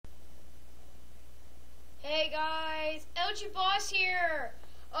OG Boss here.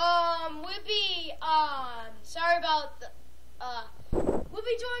 Sorry about the, we'll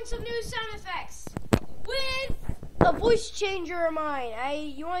be doing some new sound effects with a voice changer of mine.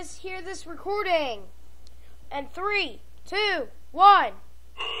 You want to hear this recording? And 3, 2, 1. Okay,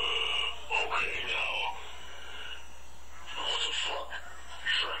 now, what the fuck?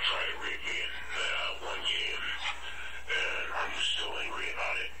 Try to rape me in 1 game, and I'm still angry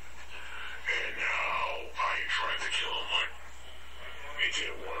about it. And now I tried to kill him, but it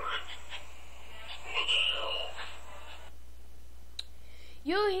didn't work. What the hell?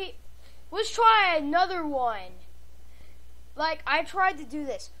 Let's try another one. Like, I tried to do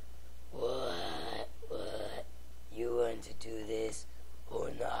this. What? You want to do this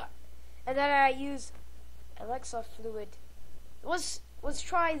or not? And then I use Alexa Fluid. Let's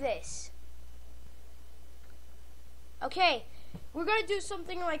try this. Okay, we're gonna do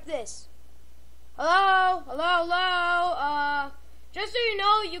something like this. Hello. Just so you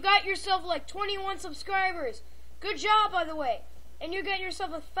know, you got yourself like 21 subscribers. Good job, by the way. And you get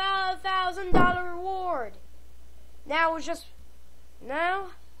yourself a $5,000 reward. Now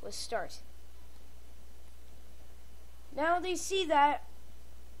let's start. Now they see that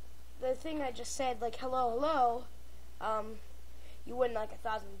the thing I just said, like hello, you win like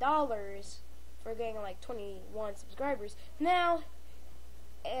 $1,000 for getting like 21 subscribers. Now,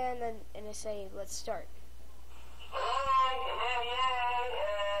 and I say, let's start.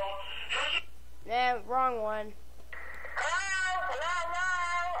 Nah, wrong one.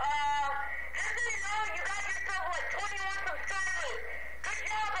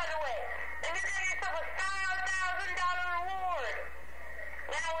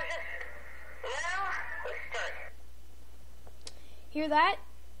 Hear that?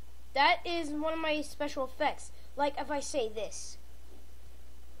 That is one of my special effects. Like if I say this.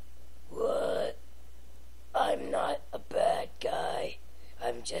 What? I'm not a bad guy.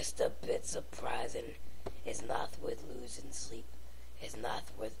 I'm just a bit surprising. It's not worth losing sleep. It's not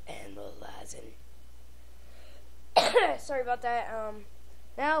worth analyzing. Sorry about that.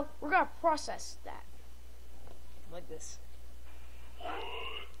 Now we're gonna process that. Like this.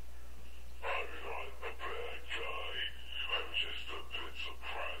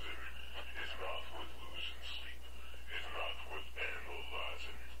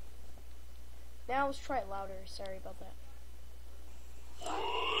 Now let's try it louder. Sorry about that.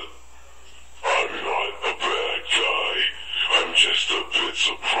 I'm not a bad guy. I'm just a bit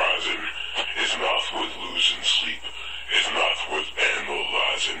surprising. It's not worth losing sleep. It's not worth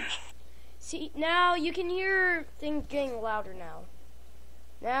analyzing. See, now you can hear things getting louder now.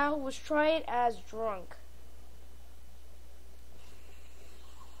 Now let's try it as drunk.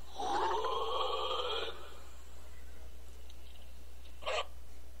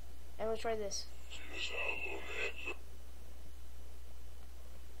 And let's try this.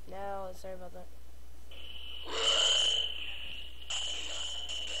 No, sorry about that.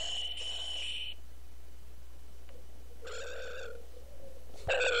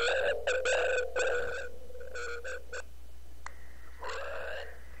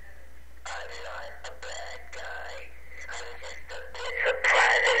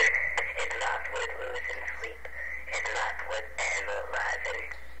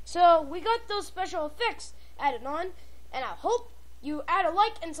 So we got those special effects added on, and I hope you add a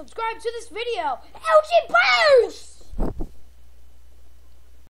like and subscribe to this video. LG Boost!